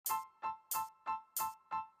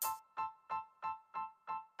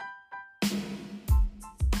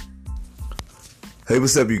Hey,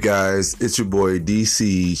 what's up, you guys? It's your boy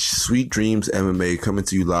DC Sweet Dreams MMA coming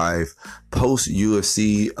to you live post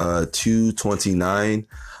UFC 229.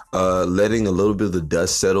 Letting a little bit of the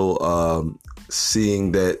dust settle.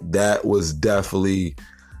 Seeing that was definitely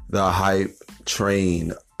the hype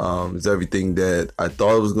train. It's everything that I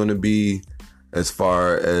thought it was going to be as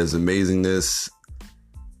far as amazingness.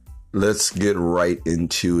 Let's get right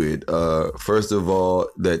into it. First of all,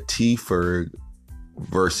 that T-Ferg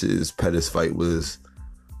versus Pettis fight was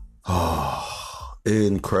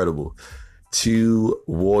incredible. Two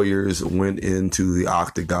warriors went into the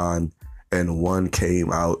octagon and one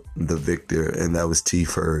came out the victor, and that was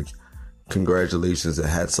T-Ferg. Congratulations and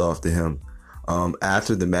hats off to him.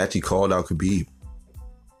 After the match, he called out Khabib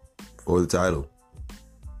for the title,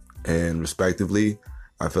 and respectively,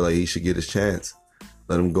 I feel like he should get his chance.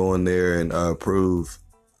 Let him go in there and prove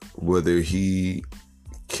whether he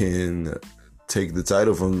can take the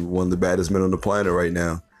title from one of the baddest men on the planet right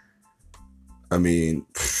now. I mean,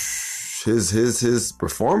 his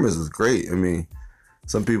performance was great. I mean,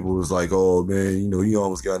 some people was like, "Oh man, he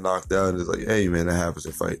almost got knocked out." It's like, hey man, that happens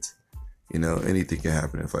in fights. Anything can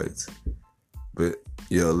happen in fights. But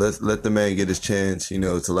let the man get his chance.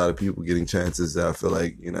 It's a lot of people getting chances that I feel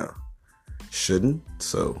like shouldn't.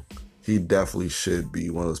 So he definitely should be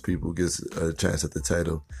one of those people who gets a chance at the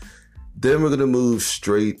title. Then we're going to move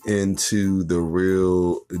straight into the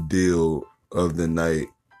real deal of the night.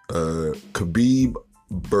 Khabib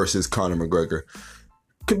versus Conor McGregor.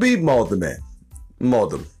 Khabib mauled the man.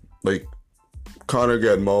 Mauled him. Like, Conor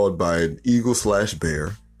got mauled by an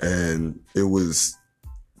eagle/bear, and it was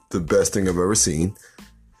the best thing I've ever seen.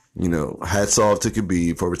 Hats off to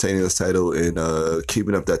Khabib for retaining his title and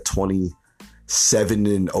keeping up that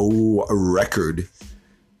 27-0 record.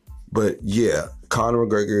 But yeah, Conor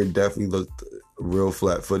McGregor definitely looked real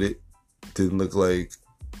flat-footed. Didn't look like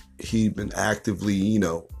he'd been actively,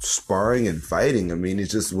 sparring and fighting. I mean,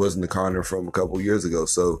 it just wasn't the Conor from a couple years ago.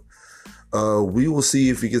 So we will see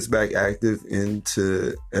if he gets back active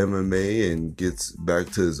into MMA and gets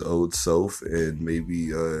back to his old self. And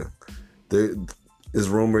maybe there is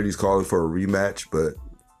rumored he's calling for a rematch, but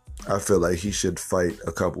I feel like he should fight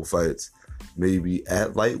a couple fights, maybe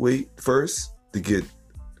at lightweight first to get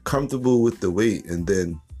comfortable with the weight, and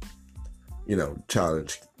then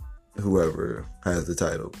challenge whoever has the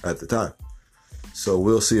title at the time. So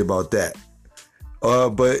we'll see about that.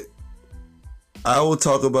 But I will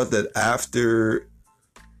talk about that after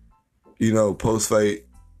post-fight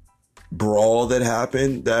brawl that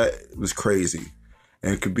happened. That was crazy.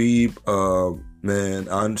 And Khabib, man,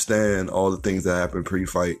 I understand all the things that happened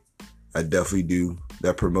pre-fight. I definitely do.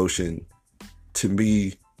 That promotion, to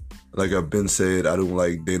me, like I've been said, I don't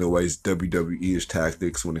like Dana White's WWE-ish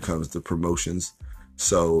tactics when it comes to promotions.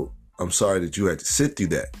 So I'm sorry that you had to sit through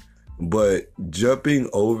that. But jumping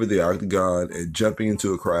over the octagon and jumping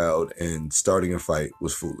into a crowd and starting a fight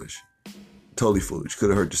was foolish. Totally foolish. Could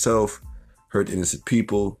have hurt yourself, hurt innocent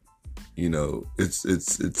people.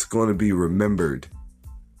 It's going to be remembered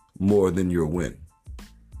more than your win.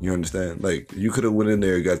 You understand? Like, you could have went in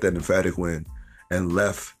there, got that emphatic win, and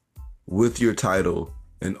left with your title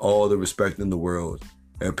and all the respect in the world,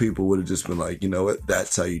 and people would have just been like, you know what,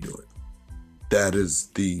 that's how you do it. That is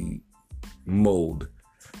the mold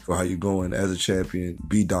for how you go in as a champion,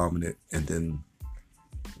 be dominant, and then,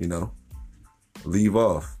 leave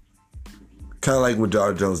off. Kind of like what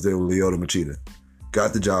John Jones did with Lyoto Machida.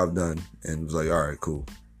 Got the job done and was like, all right, cool,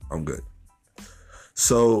 I'm good.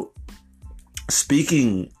 So,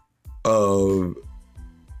 speaking of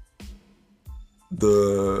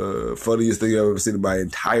the funniest thing I've ever seen in my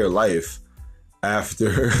entire life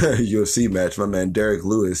after a UFC match, my man Derek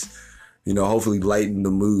Lewis, hopefully lightened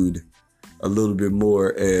the mood a little bit more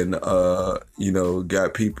and,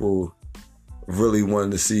 got people really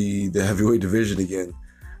wanting to see the heavyweight division again.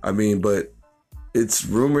 I mean, but it's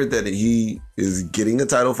rumored that he is getting a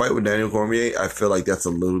title fight with Daniel Cormier. I feel like that's a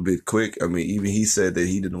little bit quick. I mean, even he said that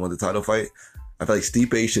he didn't want the title fight. I feel like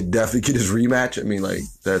Stipe should definitely get his rematch. I mean, like,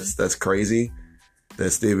 that's crazy that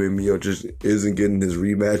Stipe Miocic isn't getting his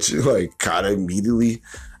rematch, like, kind of immediately.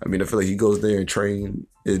 I mean, I feel like he goes there and train.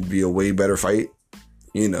 It'd be a way better fight,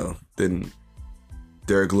 than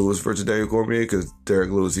Derek Lewis versus Daniel Cormier, because Derek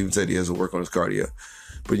Lewis even said he has to work on his cardio.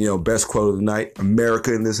 But, best quote of the night,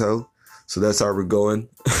 America in this hoe. So that's how we're going.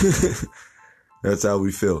 That's how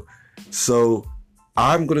we feel. So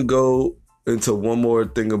I'm going to go into one more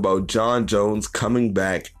thing about Jon Jones coming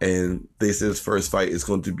back, and they said his first fight is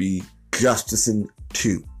going to be Gustafsson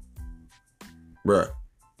 2. Bruh.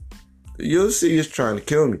 The UFC is trying to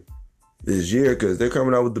kill me this year because they're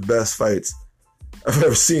coming out with the best fights I've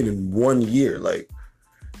ever seen in 1 year. Like,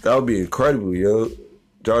 That would be incredible, yo.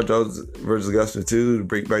 John Jones versus Augusta 2 to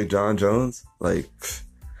bring back John Jones. Like,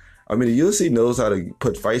 I mean, the UFC knows how to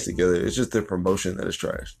put fights together. It's just their promotion that is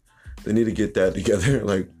trash. They need to get that together.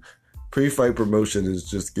 Like, pre-fight promotion is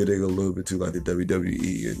just getting a little bit too like the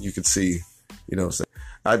WWE, and you can see, you know what I'm saying?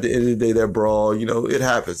 At the end of the day, that brawl, you know, it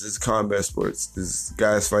happens. It's combat sports. There's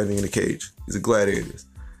guys fighting in a cage. These are gladiators.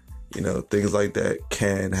 You know, things like that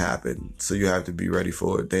can happen. So you have to be ready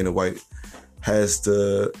for it. Dana White has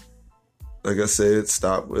to, like I said,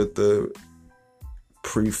 stop with the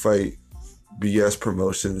pre-fight BS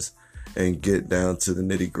promotions and get down to the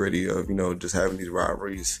nitty-gritty of, you know, just having these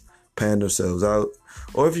rivalries pan themselves out.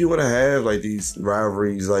 Or if you want to have like these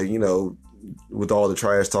rivalries, like, you know, with all the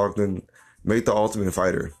trash talking, make the Ultimate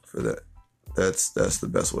Fighter for that. That's the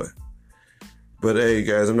best way. But hey,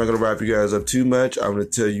 guys, I'm not going to wrap you guys up too much. I'm going to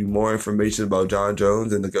tell you more information about John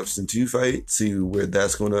Jones and the Gustafsson 2 fight, see where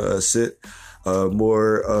that's going to sit.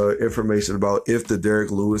 More information about if the Derek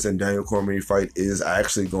Lewis and Daniel Cormier fight is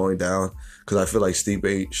actually going down, because I feel like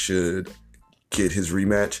Stipe should get his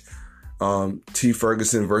rematch. T.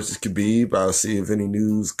 Ferguson versus Khabib. I'll see if any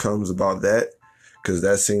news comes about that, because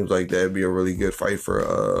that seems like that'd be a really good fight for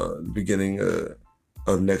the beginning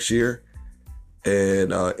of next year.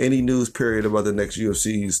 And any news period about the next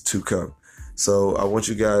UFCs to come. So I want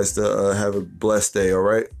you guys to have a blessed day, all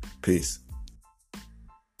right? Peace.